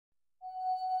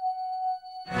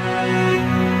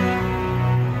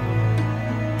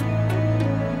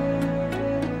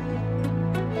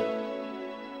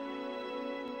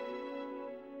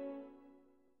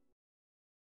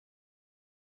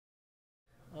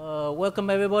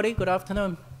welcome everybody. Good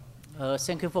afternoon.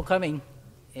 Thank you for coming.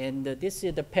 And this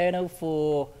is the panel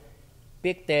for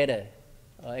big data.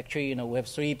 Actually, we have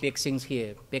three big things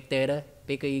here: big data,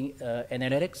 big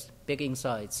analytics, big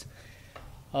insights.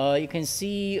 You can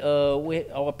see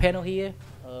our panel here.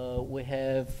 We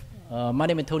have my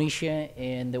name is Tony Shan,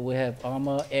 and we have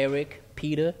Amr, Eric,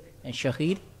 Peter, and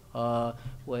Shahid.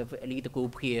 We have a lead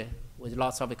group here with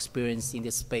lots of experience in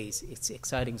this space. It's an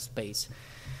exciting space.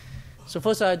 So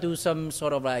first I'll do some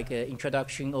sort of like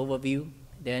introduction overview.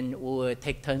 Then we'll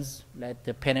take turns, let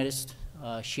the panelists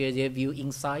share their view,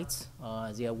 insights,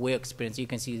 their work experience. You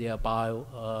can see their bio.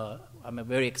 I'm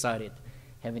very excited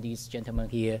having these gentlemen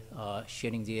here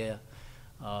sharing their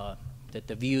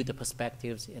the view, the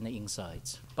perspectives, and the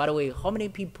insights. By the way, how many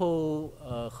people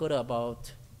heard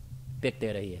about big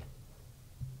data here?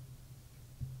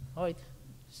 All right,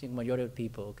 I think majority of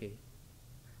people, okay.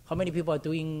 How many people are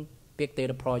doing big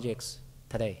data projects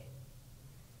today?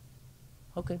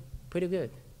 Okay, pretty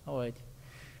good, all right.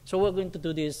 So we're going to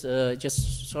do this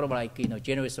just sort of like,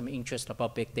 generate some interest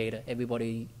about big data.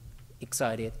 Everybody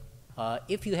excited.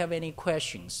 If you have any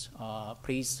questions,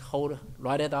 please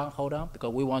write it down, hold on,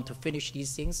 because we want to finish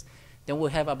these things. Then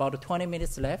we'll have about 20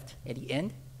 minutes left at the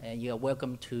end, and you're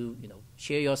welcome to,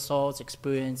 share your thoughts,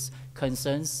 experience,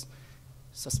 concerns,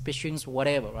 suspicions,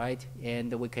 whatever, right?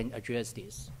 And we can address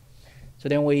this. So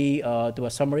then we do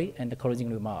a summary and the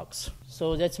closing remarks.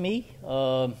 So that's me.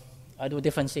 I do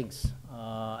different things.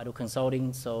 I do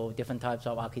consulting, so different types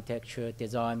of architecture,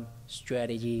 design,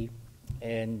 strategy,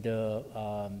 and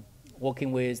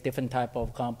working with different type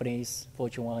of companies,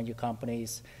 Fortune 100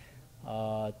 companies,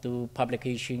 do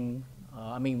publication.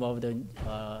 I'm involved in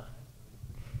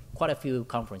quite a few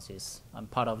conferences. I'm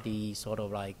part of the sort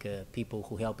of like people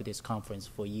who help with this conference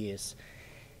for years,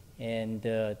 and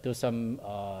do some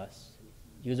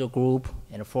user group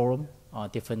and forum on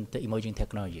different emerging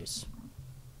technologies.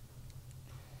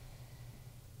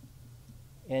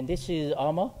 And this is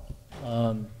Amr.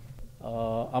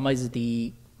 Amr is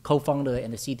the co-founder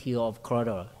and the CTO of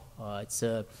Moderator. It's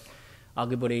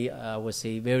arguably, I would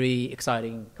say, very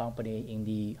exciting company in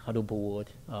the Hadoop world.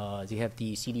 They have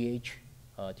the CDH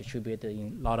distributed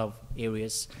in a lot of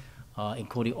areas,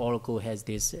 including Oracle has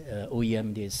this,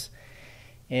 OEM this.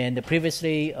 And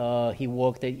previously, he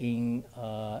worked in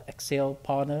Excel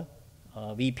partner,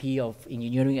 VP of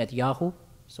engineering at Yahoo.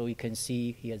 So you can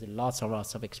see he has lots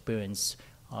of experience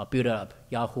built up.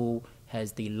 Yahoo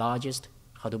has the largest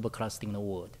Hadoop cluster in the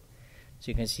world.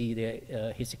 So you can see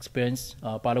his experience.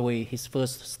 By the way, his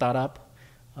first startup,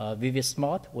 Vivid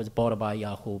Smart, was bought by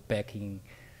Yahoo back in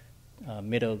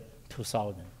middle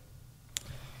 2000.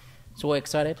 So we're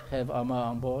excited to have Amr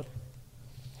on board.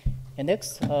 And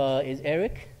next is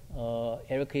Eric.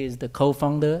 Eric is the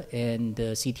co-founder and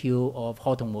the CTO of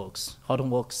Hortonworks.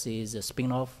 Hortonworks is a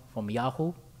spin-off from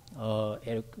Yahoo.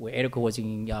 Eric was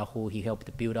in Yahoo, he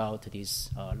helped build out this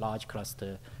large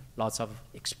cluster, lots of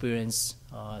experience.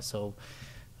 So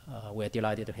we're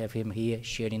delighted to have him here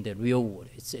sharing the real world.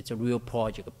 It's a real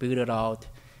project, build it out,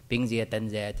 been there, done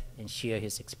that, and share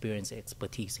his experience,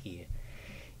 expertise here.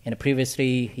 And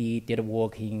previously, he did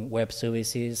work in web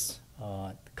services,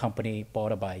 company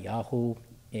bought by Yahoo,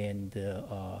 and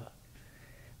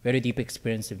very deep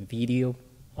experience in video.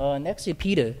 Next is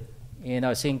Peter. And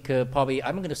I think probably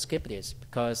I'm going to skip this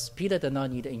because Peter does not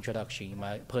need an introduction, in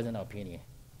my personal opinion.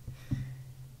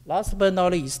 Last but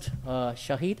not least,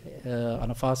 Shahid on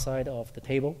the far side of the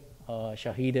table.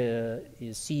 Shahid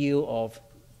is CEO of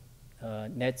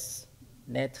Net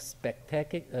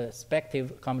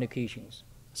Spective Communications.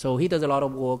 So he does a lot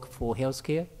of work for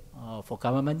healthcare, for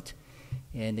government,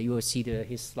 and you will see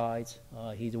his slides.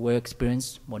 His work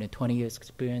experience, more than 20 years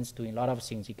experience, doing a lot of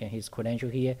things. You can his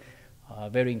credential here.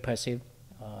 Very impressive.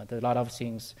 There are a lot of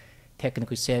things,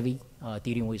 technically savvy,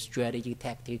 dealing with strategy,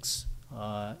 tactics.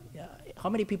 How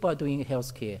many people are doing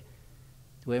healthcare?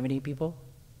 Do we have any people?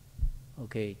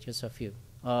 Okay, just a few.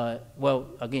 Well,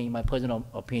 again, in my personal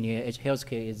opinion,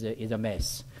 healthcare is a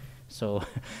mess. So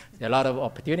there are a lot of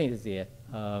opportunities there.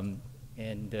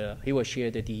 And he will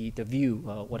share the view,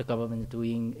 what the government is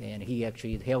doing, and he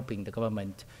actually is helping the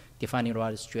government defining the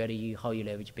right strategy, how you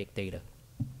leverage big data.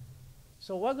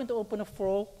 So we're going to open the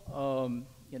floor.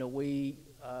 We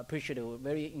appreciate a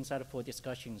very insightful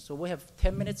discussion. So we have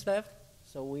 10 minutes left.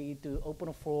 So we do open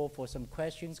the floor for some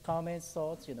questions, comments,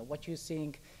 thoughts, what you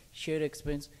think, share the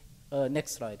experience.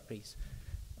 Next slide, please.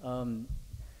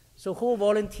 So who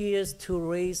volunteers to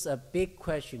raise a big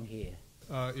question here?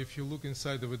 If you look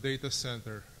inside of a data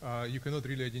center, you cannot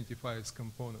really identify its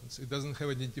components. It doesn't have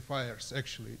identifiers,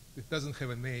 actually. It doesn't have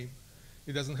a name.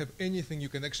 It doesn't have anything you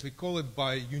can actually call it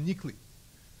by uniquely.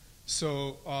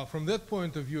 So from that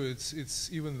point of view,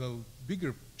 it's even a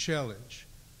bigger challenge.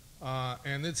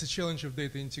 And it's a challenge of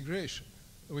data integration.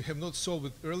 We have not solved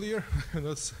it earlier.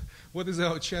 What is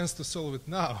our chance to solve it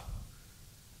now?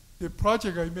 The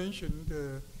project I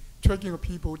mentioned, tracking of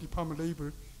people, Department of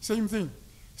Labor, same thing.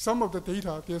 Some of the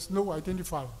data, there's no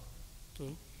identifier.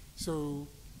 Okay? So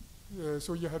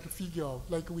you have to figure out,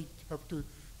 like we have to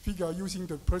figure out using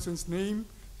the person's name,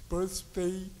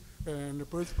 birthday, and the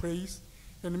birthplace.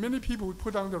 And many people would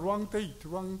put down the wrong date,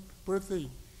 wrong birthday.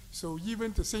 So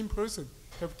even the same person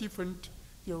have different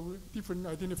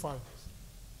identifiers.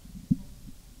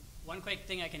 One quick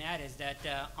thing I can add is that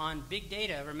on big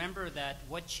data, remember that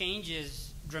what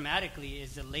changes dramatically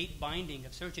is the late binding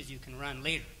of searches you can run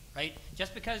later, right?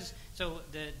 Just because, so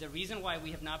the reason why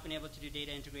we have not been able to do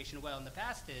data integration well in the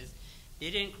past is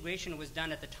data integration was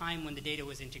done at the time when the data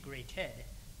was integrated,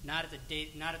 not at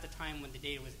the time when the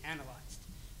data was analyzed.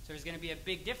 So there's going to be a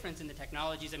big difference in the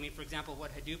technologies. I mean, for example,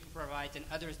 what Hadoop provides and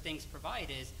other things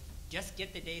provide is just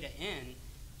get the data in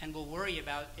and we'll worry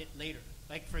about it later.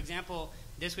 Like, for example,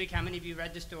 this week, how many of you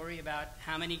read the story about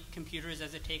how many computers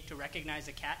does it take to recognize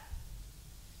a cat?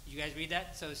 Did you guys read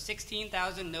that? So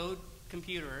 16,000 node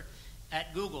computer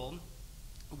at Google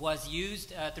was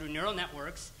used through neural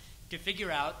networks to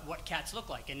figure out what cats look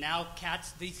like. And now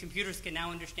these computers can now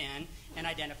understand and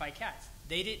identify cats.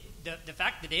 The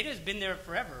data has been there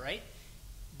forever, right?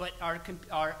 But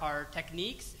our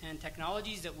techniques and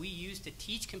technologies that we use to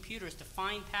teach computers to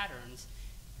find patterns,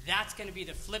 that's going to be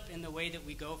the flip in the way that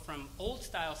we go from old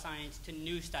style science to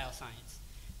new style science.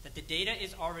 That the data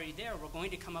is already there. We're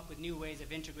going to come up with new ways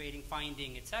of integrating,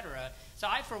 finding, etc. So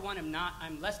I, for one,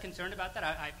 I'm less concerned about that.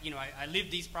 I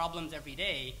live these problems every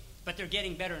day, but they're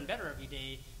getting better and better every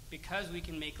day because we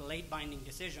can make late binding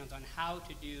decisions on how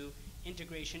to do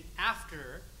integration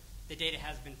after the data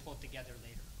has been pulled together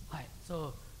later. Hi.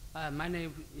 So my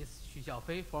name is Xu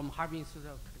Xiaofei from Harbin Institute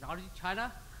of Technology,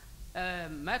 China.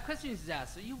 My question is that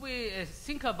if we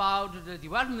think about the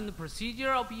development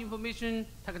procedure of information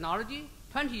technology,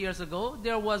 20 years ago,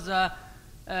 there was a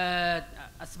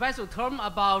special term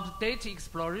about data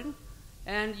explosion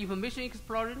and information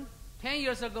explosion. 10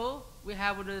 years ago, we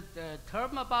have the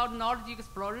term about knowledge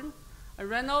explosion. And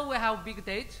right now, we have big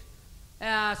data.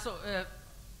 So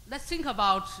let's think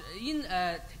about in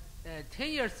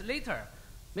 10 years later,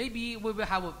 maybe we will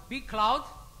have a big cloud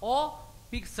or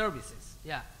big services.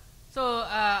 Yeah. So,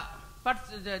 but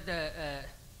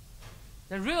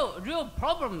the real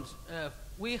problems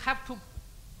we have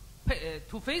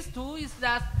to face to is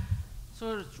that.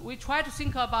 So we try to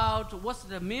think about what's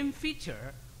the main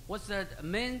feature, what's the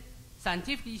main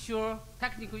scientific issue,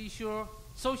 technical issue,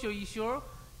 social issue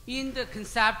in the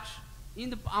concept, in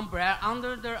the umbrella,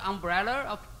 under the umbrella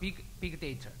of big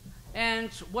data, and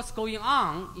what's going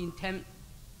on in 10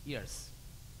 years.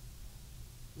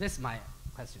 That's my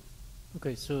question.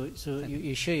 Okay, so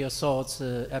you share your thoughts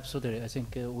absolutely. I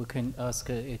think we can ask.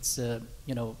 It's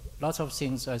lots of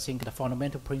things. I think the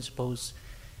fundamental principles,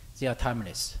 they are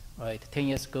timeless, right? 10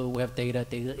 years ago we have data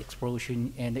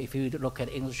explosion, and if you look at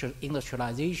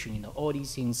industrialization, all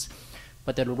these things,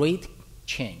 but the rate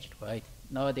changed, right?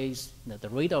 Nowadays, the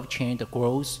rate of change, the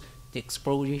growth, the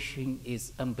explosion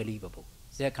is unbelievable.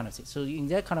 That kind of thing. So in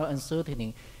that kind of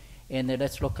uncertainty, and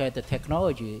let's look at the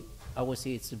technology. I would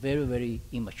say it's very, very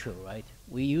immature, right?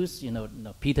 We use,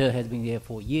 Peter has been there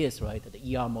for years, right?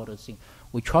 The ER model thing.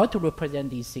 We try to represent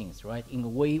these things, right? In a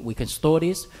way we can store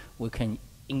this, we can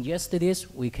ingest this,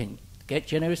 we can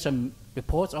generate some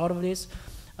reports out of this.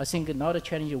 I think another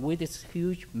challenge with this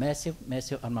huge, massive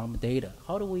amount of data.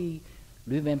 How do we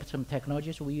revamp some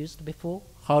technologies we used before?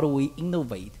 How do we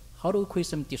innovate? How do we create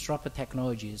some disruptive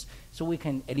technologies so we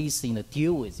can at least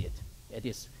deal with it? At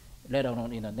this, let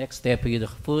alone next step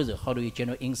further. How do we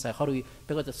generate insight? How do we,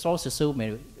 because the source is so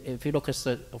many. If you look at,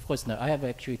 of course, now I have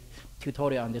actually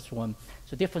tutorial on this one.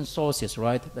 So different sources,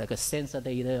 right? Like a sensor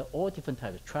data, all different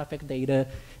types of traffic data,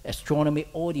 astronomy,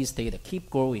 all these data keep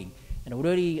growing. And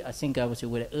really, I think I would say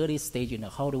we're at the early stage,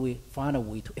 how do we find a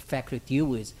way to effectively deal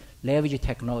with leverage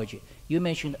technology? You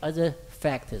mentioned other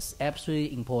factors,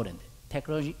 absolutely important.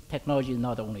 Technology is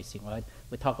not the only thing, right?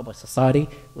 We talk about society,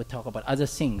 we talk about other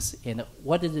things, and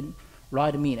what does it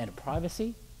right mean? And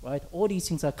privacy, right? All these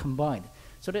things are combined.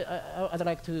 So I'd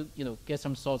like to, get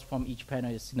some thoughts from each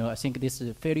panelist. I think this is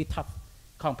a fairly tough,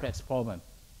 complex problem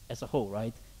as a whole,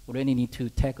 right? We really need to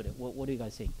tackle it. What do you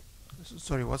guys think?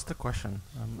 Sorry, what's the question?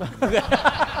 Can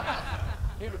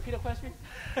you repeat the question?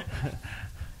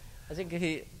 I think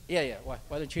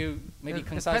why don't you maybe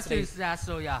concisely? The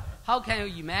question is that, how can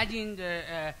you imagine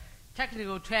the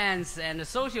technical trends and the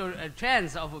social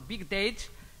trends of big data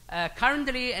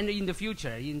currently and in the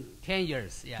future, in 10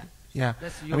 years. Yeah. Yeah,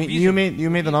 That's I your mean, vision. you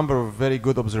made a number of very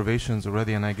good observations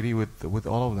already, and I agree with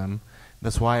all of them.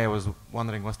 That's why I was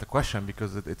wondering what's the question,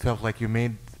 because it felt like you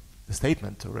made the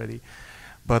statement already.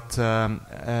 But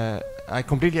I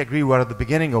completely agree. We're at the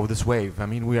beginning of this wave. I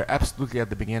mean, we are absolutely at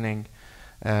the beginning.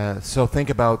 So think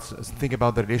about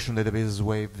the relational databases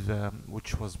wave,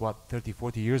 which was what 30,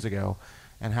 40 years ago,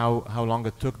 and how long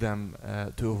it took them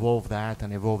to evolve that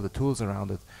and evolve the tools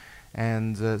around it.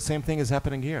 And same thing is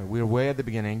happening here. We're way at the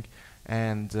beginning,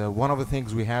 and one of the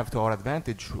things we have to our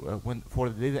advantage for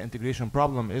the data integration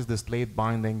problem is this late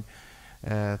binding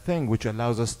thing, which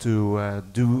allows us to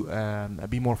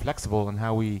be more flexible in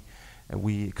how we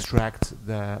extract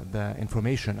the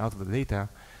information out of the data,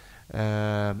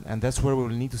 and that's where we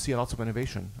will need to see lots of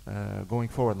innovation going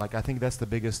forward. Like, I think that's the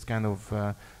biggest kind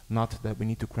of nut that we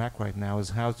need to crack right now,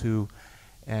 is how to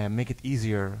make it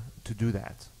easier to do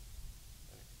that.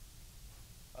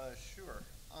 Sure.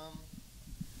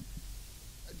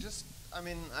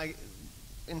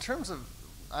 In terms of,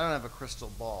 I don't have a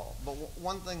crystal ball, but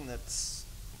one thing that's,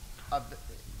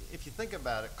 if you think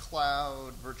about it,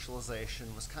 cloud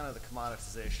virtualization was kind of the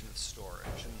commoditization of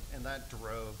storage, and that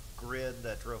drove grid,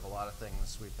 that drove a lot of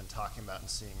things we've been talking about and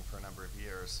seeing for a number of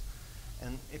years.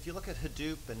 And if you look at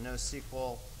Hadoop and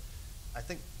NoSQL, I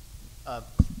think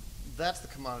that's the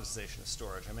commoditization of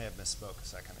storage. I may have misspoke a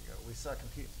second ago. We saw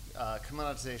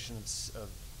commoditization of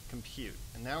compute,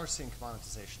 and now we're seeing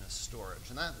commoditization of storage.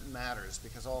 And that matters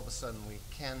because all of a sudden we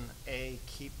can, A,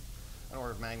 keep an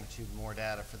order of magnitude more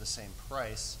data for the same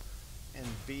price, and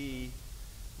B,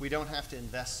 we don't have to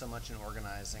invest so much in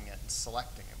organizing it and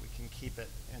selecting it. We can keep it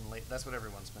in late. That's what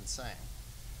everyone's been saying.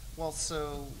 Well,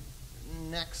 so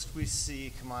next we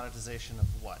see commoditization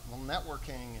of what? Well,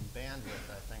 networking and bandwidth,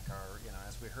 I think, are,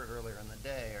 as we heard earlier in the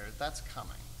day, that's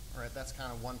coming, right? That's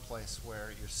kind of one place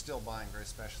where you're still buying very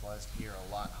specialized gear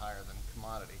a lot higher than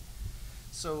commodity.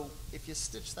 So if you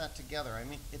stitch that together,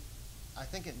 I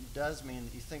think it does mean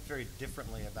that you think very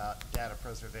differently about data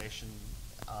preservation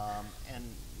and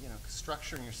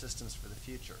structuring your systems for the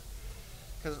future.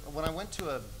 Because when I went to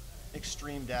a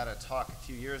extreme data talk a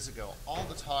few years ago, all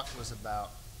the talk was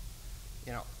about,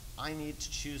 I need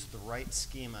to choose the right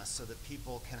schema so that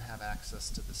people can have access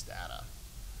to this data,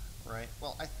 right?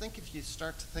 Well, I think if you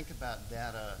start to think about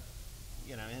data,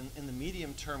 in the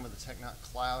medium term with the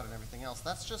cloud and everything else,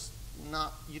 that's just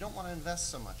not, you don't want to invest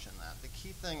so much in that. The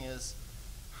key thing is,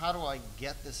 how do I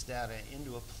get this data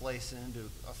into a place and into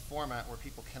a format where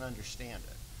people can understand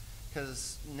it?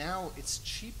 Because now it's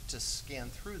cheap to scan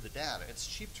through the data. It's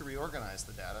cheap to reorganize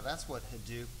the data. That's what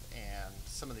Hadoop and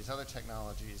some of these other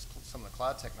technologies, some of the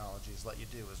cloud technologies let you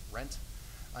do, is rent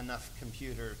enough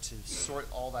computer to sort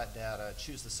all that data,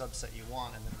 choose the subset you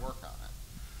want, and then work on it.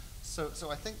 So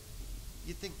I think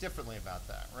you think differently about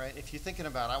that, right? If you're thinking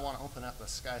about, I want to open up a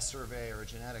Sky Survey or a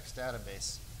genetics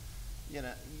database,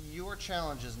 your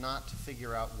challenge is not to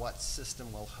figure out what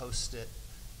system will host it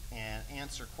and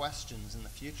answer questions in the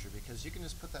future, because you can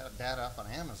just put that data up on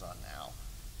Amazon now,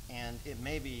 and it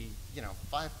may be,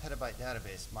 5 petabyte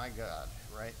database, my God,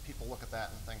 right? People look at that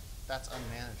and think, that's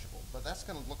unmanageable. But that's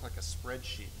going to look like a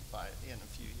spreadsheet in a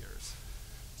few years.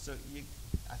 So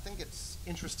I think it's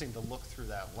interesting to look through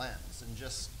that lens, and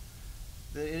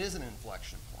it is an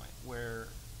inflection point where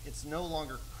it's no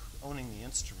longer owning the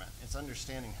instrument, it's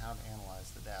understanding how to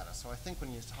analyze the data. So I think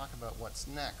when you talk about what's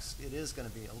next, it is going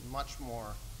to be a much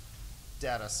more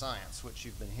data science, which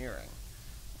you've been hearing.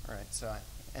 All right, so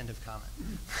end of comment.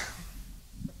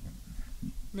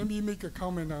 Let me make a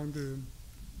comment on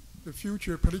the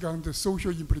future, particularly on the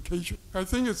social implication. I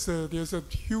think there's a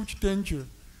huge danger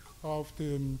of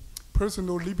the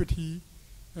personal liberty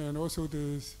and also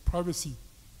the privacy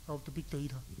of the big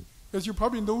data. As you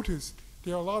probably noticed,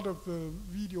 there are a lot of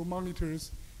video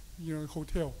monitors in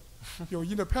hotel.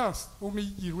 In the past, only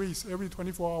erase every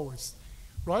 24 hours.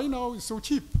 Right now, it's so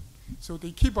cheap. So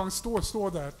they keep on store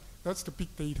that. That's the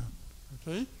big data,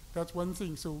 okay? That's one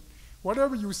thing. So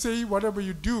whatever you say, whatever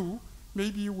you do,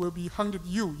 maybe will be hunted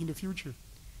you in the future.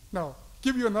 Now,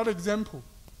 give you another example.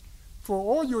 For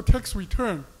all your tax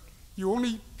return,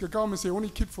 the government say only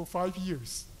keep for 5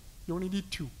 years. You only need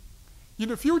 2. In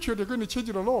the future, they're going to change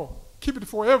the law, keep it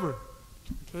forever,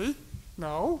 okay?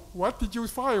 Now, what did you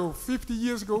file 50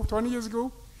 years ago, 20 years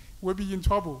ago, will be in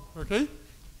trouble, okay?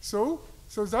 So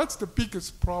that's the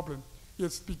biggest problem.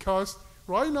 It's because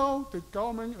right now, the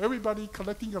government, everybody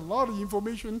collecting a lot of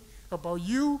information about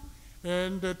you,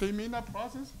 and they may not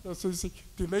process, so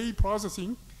delay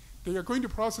processing. They are going to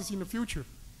process in the future.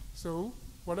 So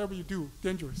whatever you do,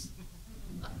 dangerous.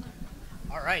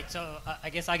 All right, so I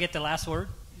guess I get the last word.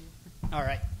 All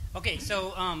right. Okay,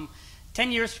 so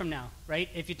 10 years from now, right?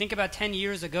 If you think about 10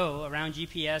 years ago around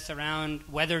GPS, around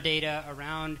weather data,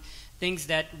 around things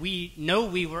that we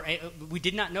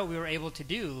did not know we were able to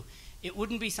do, it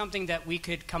wouldn't be something that we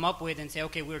could come up with and say,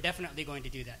 okay, we're definitely going to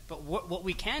do that. But what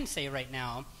we can say right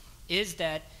now is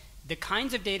that the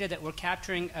kinds of data that we're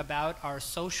capturing about our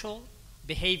social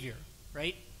behavior,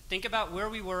 right? Think about where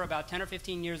we were about 10 or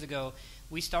 15 years ago.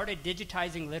 We started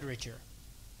digitizing literature.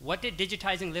 What did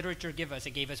digitizing literature give us?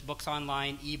 It gave us books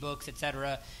online, ebooks,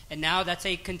 etc. And now that's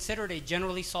considered a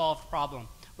generally solved problem.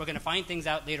 We're going to find things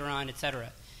out later on,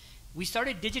 etc. We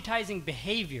started digitizing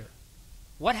behavior.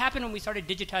 What happened when we started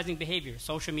digitizing behavior?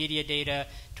 Social media data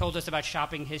told us about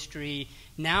shopping history.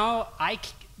 Now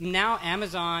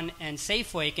Amazon and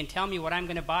Safeway can tell me what I'm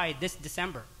going to buy this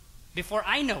December before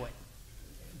I know it.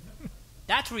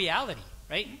 That's reality,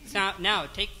 right? So now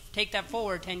take that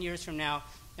forward 10 years from now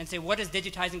and say, what does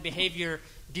digitizing behavior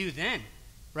do then,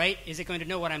 right? Is it going to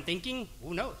know what I'm thinking?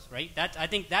 Who knows, right? I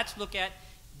think that's look at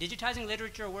digitizing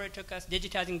literature where it took us,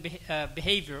 digitizing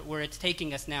behavior where it's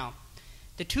taking us now.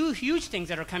 The two huge things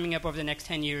that are coming up over the next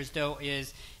 10 years, though,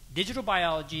 is digital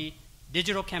biology,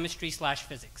 digital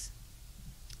chemistry/physics.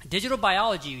 Digital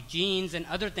biology, genes and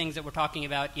other things that we're talking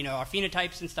about, our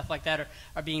phenotypes and stuff like that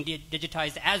are being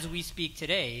digitized as we speak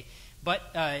today.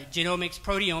 But genomics,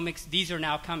 proteomics, these are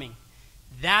now coming.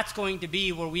 That's going to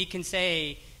be where we can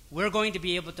say we're going to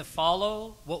be able to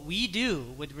follow what we do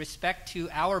with respect to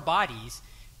our bodies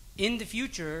in the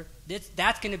future.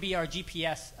 That's going to be our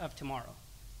GPS of tomorrow.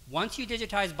 Once you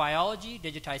digitize biology,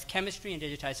 digitize chemistry, and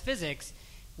digitize physics,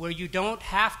 where you don't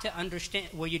have to understand,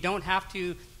 where you don't have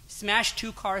to smash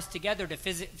two cars together to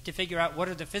figure out what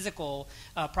are the physical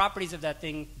properties of that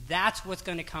thing, that's what's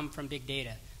going to come from big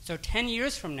data. So 10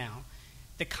 years from now,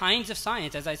 the kinds of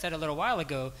science, as I said a little while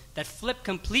ago, that flip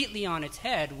completely on its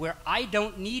head, where I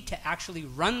don't need to actually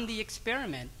run the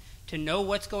experiment to know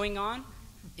what's going on,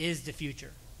 is the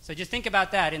future. So just think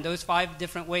about that in those 5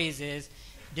 different ways: is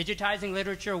digitizing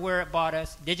literature where it brought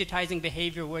us, digitizing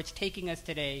behavior where it's taking us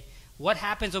today. What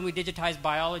happens when we digitize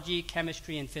biology,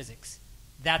 chemistry, and physics?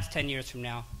 That's 10 years from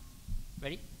now.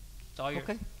 Ready? It's all yours.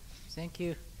 Okay, thank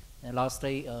you. And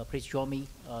lastly, please join me.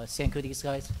 Thank you, these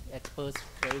guys, experts.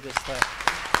 Very good stuff.